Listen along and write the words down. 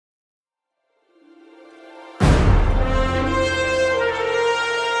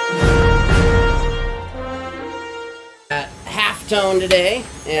halftone today,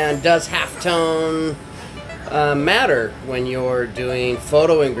 and does halftone matter when you're doing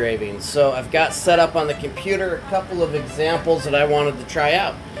photo engraving? So I've got set up on the computer a couple of examples that I wanted to try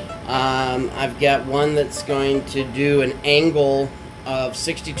out. I've got one that's going to do an angle of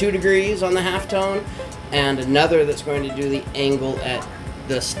 62 degrees on the halftone, and another that's going to do the angle at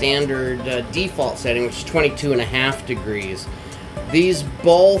the standard default setting, which is 22.5 degrees. These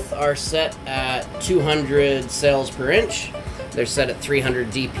both are set at 200 cells per inch. They're set at 300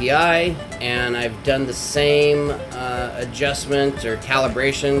 DPI, and I've done the same adjustment or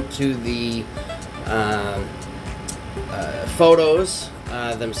calibration to the photos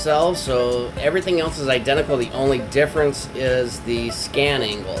themselves, so everything else is identical. The only difference is the scan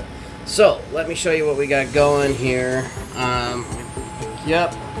angle. So let me show you what we got going here.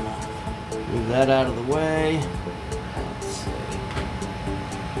 Yep, move that out of the way. Let's see.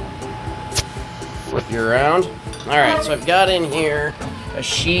 Flip you around. All right, so I've got in here a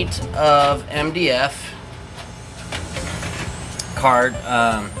sheet of MDF card,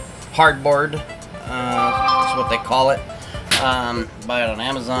 hardboard. That's what they call it. Buy it on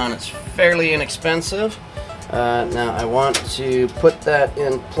Amazon. It's fairly inexpensive. Now I want to put that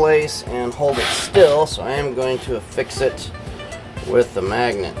in place and hold it still, so I am going to affix it with a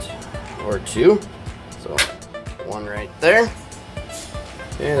magnet or two. So one right there.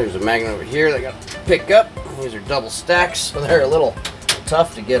 Okay, there's a magnet over here that I got to pick up. These are double stacks, so they're a little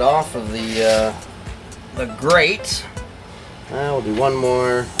tough to get off of the grate. We'll do one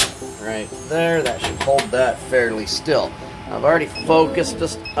more right there. That should hold that fairly still. I've already focused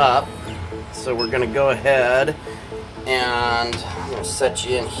this up, so we're going to go ahead and I'm going to set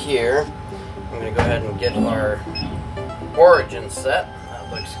you in here. I'm going to go ahead and get our origin set. That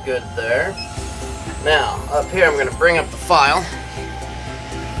looks good there. Now, up here I'm going to bring up the file.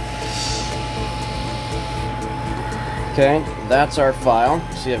 Okay, that's our file.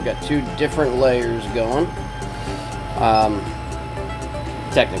 See, I've got two different layers going.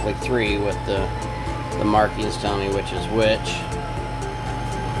 Technically three, with the markings telling me which is which.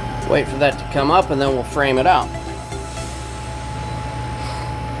 Wait for that to come up, and then we'll frame it out.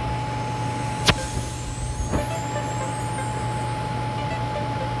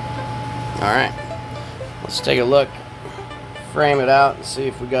 Alright, let's take a look, frame it out, and see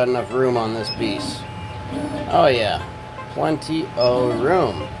if we got enough room on this piece. Oh yeah, plenty of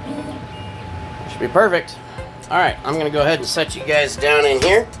room. Should be perfect. Alright, I'm going to go ahead and set you guys down in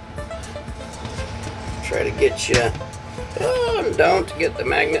here. Try to get you... Oh, and don't get the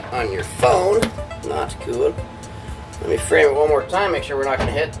magnet on your phone. Not cool. Let me frame it one more time, make sure we're not going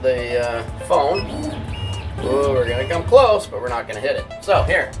to hit the phone. Oh, we're going to come close, but we're not going to hit it. So,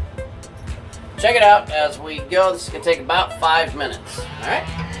 here. Check it out as we go. This is going to take about 5 minutes. Alright?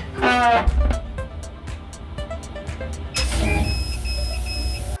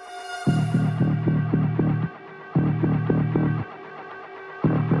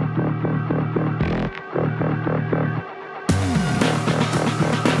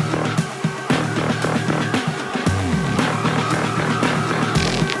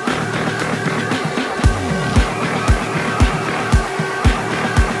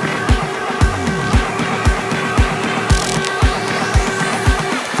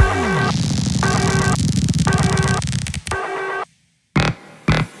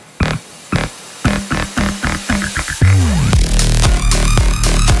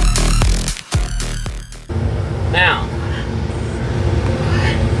 Now,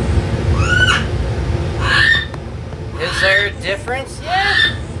 is there a difference? Yeah,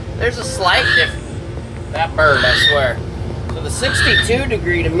 there's a slight difference. That bird, I swear. So the 62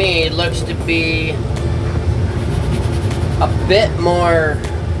 degree to me looks to be a bit more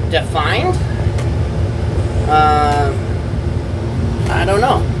defined. I don't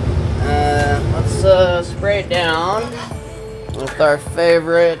know. Let's spray it down with our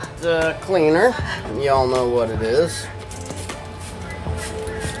favorite cleaner. Y'all know what it is.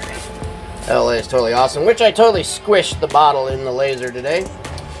 LA is totally awesome, which I totally squished the bottle in the laser today.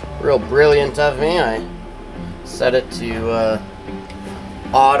 Real brilliant of me. I set it to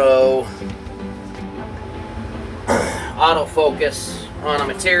auto focus on a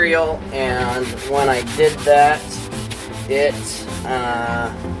material, and when I did that, it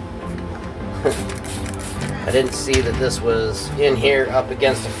I didn't see that this was in here up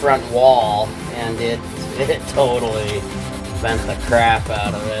against the front wall, and it totally bent the crap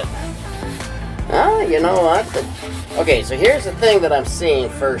out of it. You know what? Okay, so here's the thing that I'm seeing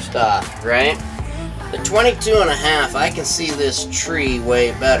first off, right? The 22.5, I can see this tree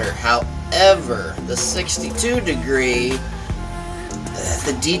way better. However, the 62 degree,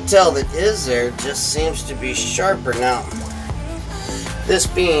 the detail that is there just seems to be sharper. Now, this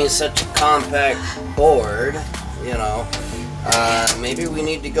being such a compact board, you know, maybe we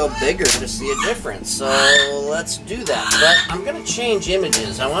need to go bigger to see a difference. So let's do that. But I'm going to change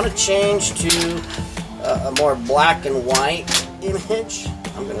images. I want to change to a more black and white image.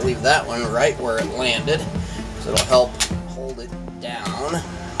 I'm going to leave that one right where it landed because it'll help hold it down.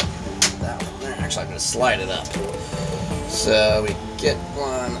 That one there. Actually, I'm going to slide it up. So we get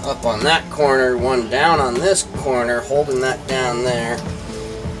one up on that corner, one down on this corner, holding that down there.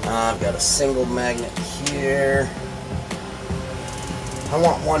 I've got a single magnet here. I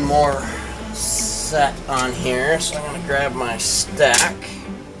want one more set on here, so I'm going to grab my stack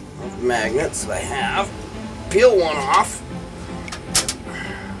of magnets that I have, peel one off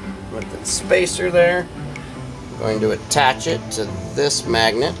with the spacer there. I'm going to attach it to this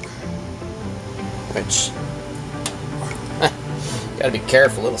magnet, which gotta be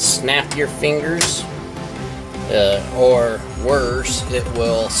careful, it'll snap your fingers, or worse, it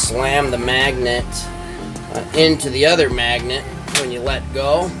will slam the magnet into the other magnet when you let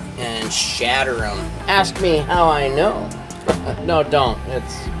go and shatter them. Ask me how I know. No, don't.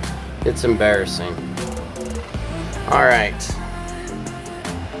 It's embarrassing. All right.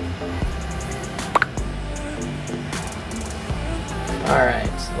 All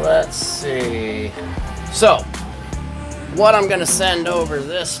right, let's see. So, what I'm going to send over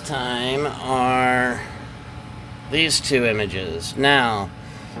this time are these two images. Now,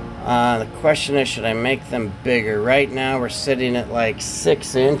 the question is, should I make them bigger? Right now, we're sitting at like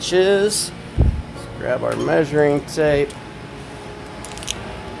 6 inches. Let's grab our measuring tape.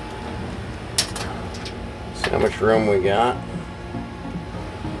 See how much room we got.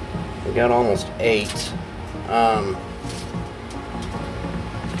 We got almost 8.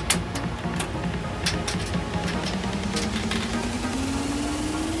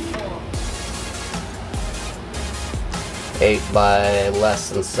 8 by less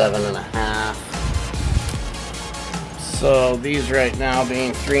than 7.5. So these right now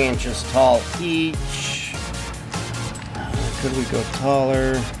being 3 inches tall each. Could we go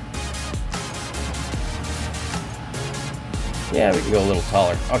taller? Yeah, we can go a little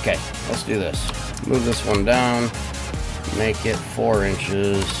taller. Okay, let's do this. Move this one down, make it 4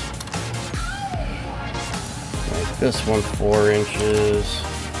 inches. Make this one 4 inches.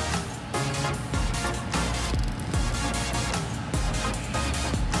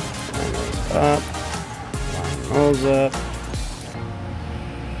 Up, line those up,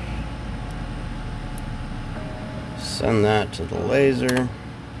 send that to the laser.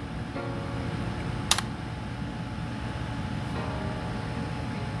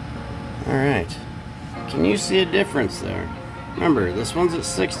 Alright, can you see a difference there? Remember, this one's at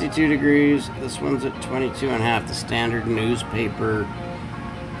 62 degrees, this one's at 22.5, the standard newspaper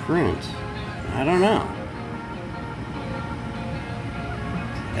print. I don't know.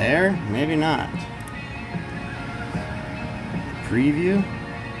 There? Maybe not. Preview?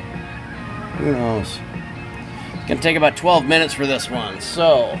 Who knows? It's gonna take about 12 minutes for this one,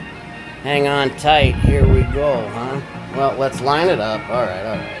 so hang on tight. Here we go, huh? Well, let's line it up. Alright,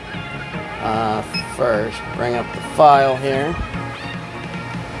 alright. First, bring up the file here.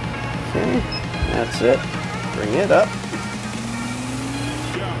 Okay, that's it. Bring it up.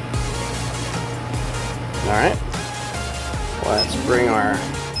 Alright. Let's bring our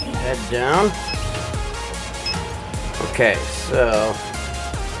head down. Okay, so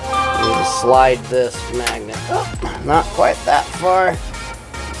we need to slide this magnet up. Not quite that far.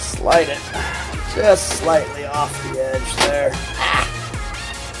 Slide it just slightly off the edge there.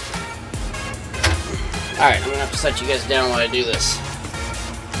 Alright, I'm going to have to set you guys down while I do this.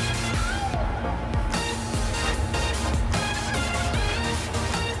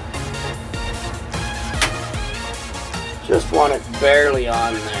 Just want it barely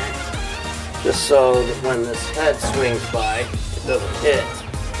on there, just so that when this head swings by, it doesn't hit.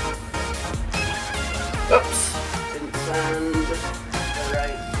 Oops, didn't send the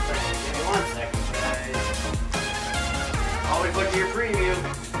right thing. Give me 1 second, guys. Always look at your preview.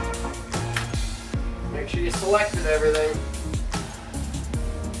 Make sure you selected everything.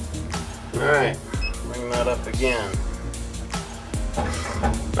 Alright, bring that up again.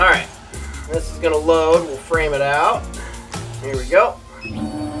 Alright, this is going to load. We'll frame it out. Here we go.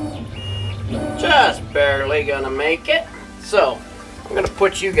 Just barely gonna make it. So, I'm gonna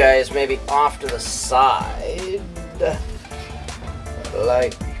put you guys maybe off to the side.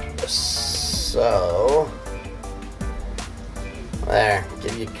 Like so. There,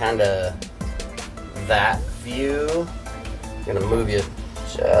 give you kind of that view. I'm gonna move you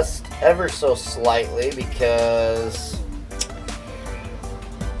just ever so slightly because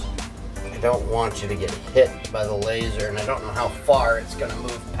I don't want you to get hit by the laser, and I don't know how far it's going to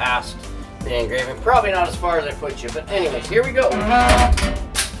move past the engraving. Probably not as far as I put you, but anyways, here we go.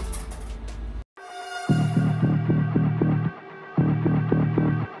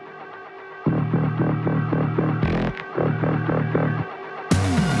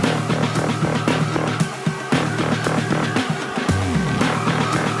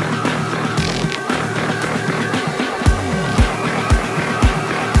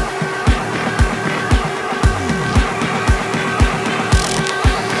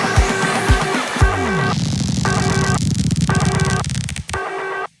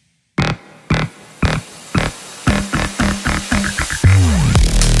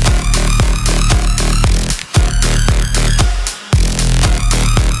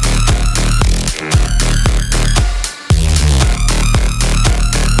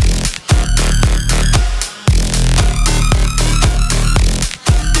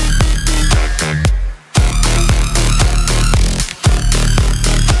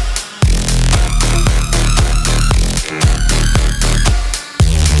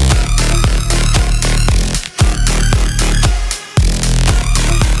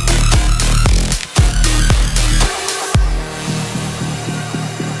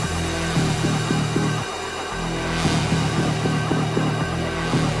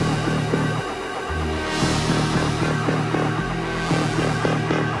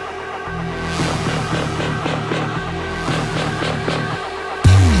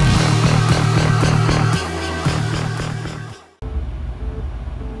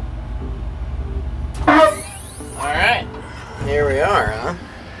 Here we are, huh?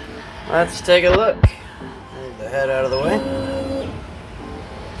 Let's take a look. Move the head out of the way.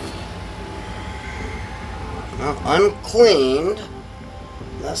 Well, uncleaned.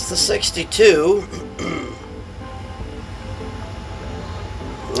 That's the 62.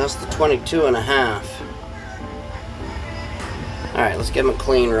 That's the 22 and a half. Alright, let's get them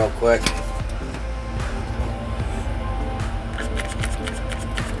clean real quick.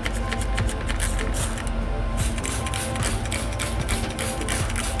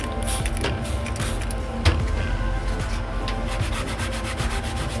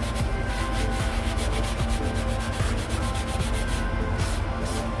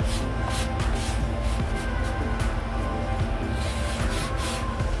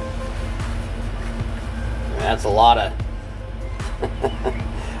 That's a lot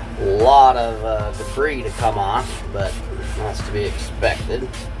of debris to come off, but that's to be expected.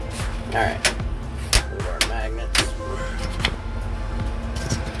 All right, move our magnets.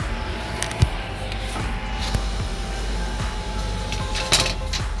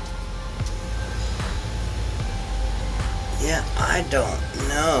 Yeah, I don't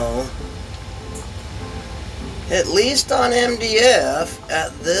know. At least on MDF,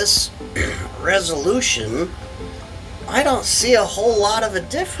 at this resolution, I don't see a whole lot of a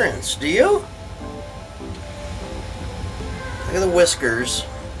difference, do you? Look at the whiskers,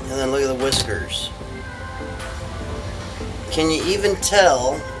 and then look at the whiskers. Can you even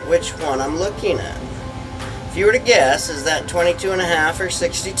tell which one I'm looking at? If you were to guess, is that 22 and a half or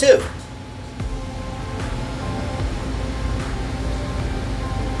 62?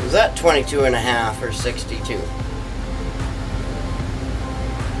 Is that 22 and a half or 62?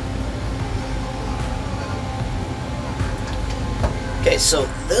 Okay, so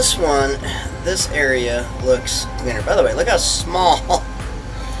this one, this area looks cleaner. By the way, look how small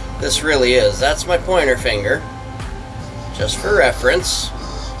this really is. That's my pointer finger, just for reference.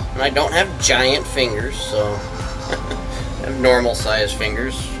 And I don't have giant fingers, so I have normal size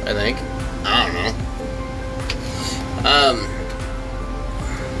fingers, I think. I don't know.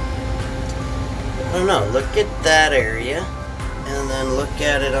 I don't know. Look at that area, and then look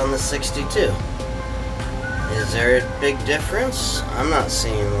at it on the 62. Is there a big difference? I'm not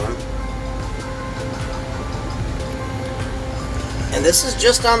seeing one. And this is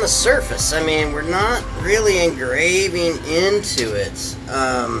just on the surface. I mean, we're not really engraving into it.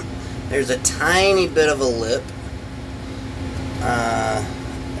 There's a tiny bit of a lip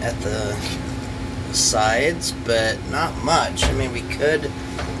at the sides, but not much. I mean, we could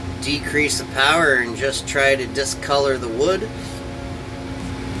decrease the power and just try to discolor the wood.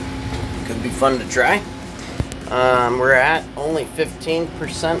 Could be fun to try. We're at only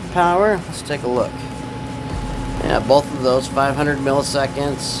 15% power. Let's take a look. Yeah, both of those 500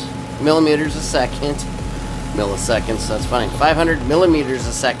 millimeters a second. Milliseconds, that's funny. 500 millimeters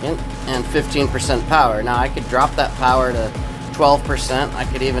a second and 15% power. Now I could drop that power to 12%. I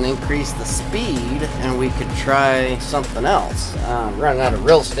could even increase the speed and we could try something else. I'm running out of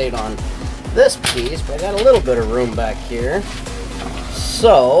real estate on this piece, but I got a little bit of room back here.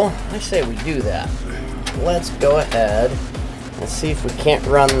 So, I say we do that. Let's go ahead and see if we can't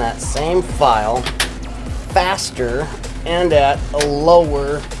run that same file faster and at a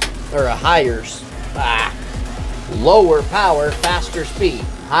lower, or a higher, lower power, faster speed.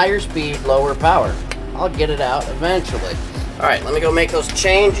 Higher speed, lower power. I'll get it out eventually. Alright, let me go make those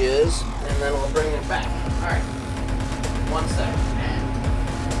changes, and then we'll bring it back. Alright, 1 second.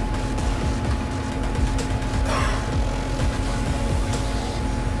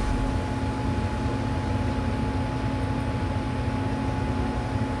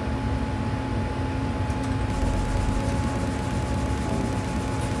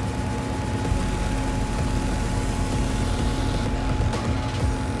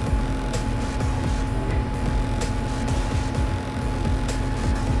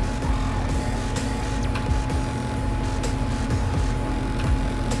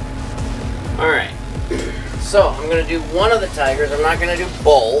 Alright, so I'm going to do one of the tigers. I'm not going to do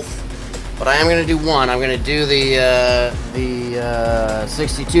both, but I am going to do one. I'm going to do the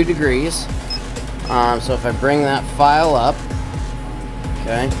 62 degrees. So if I bring that file up,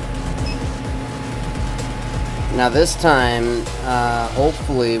 okay. Now this time,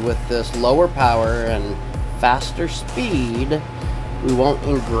 hopefully with this lower power and faster speed, we won't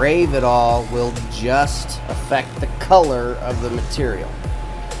engrave it all. We'll just affect the color of the material.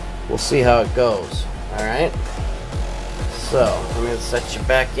 We'll see how it goes. Alright, so I'm going to set you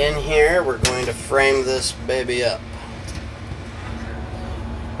back in here. We're going to frame this baby up.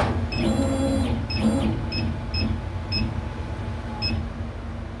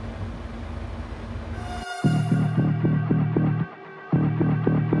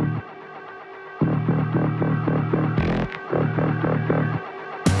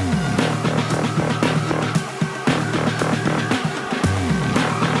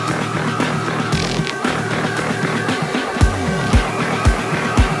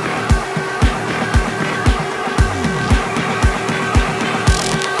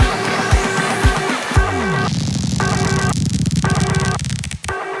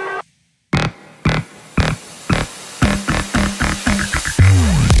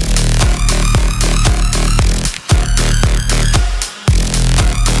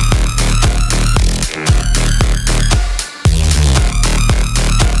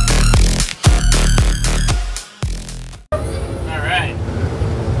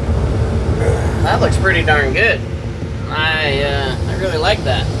 That looks pretty darn good. I really like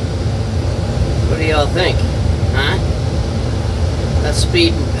that. What do y'all think? Huh? That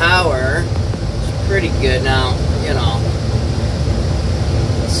speed and power is pretty good. Now, you know,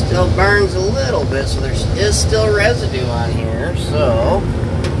 it still burns a little bit, so there is still residue on here. So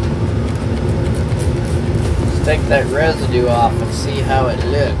let's take that residue off and see how it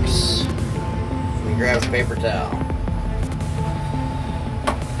looks. Let me grab a paper towel.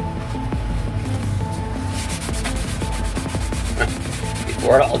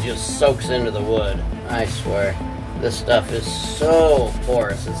 Before it all just soaks into the wood. I swear. This stuff is so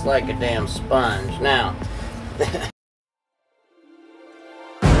porous. It's like a damn sponge. Now,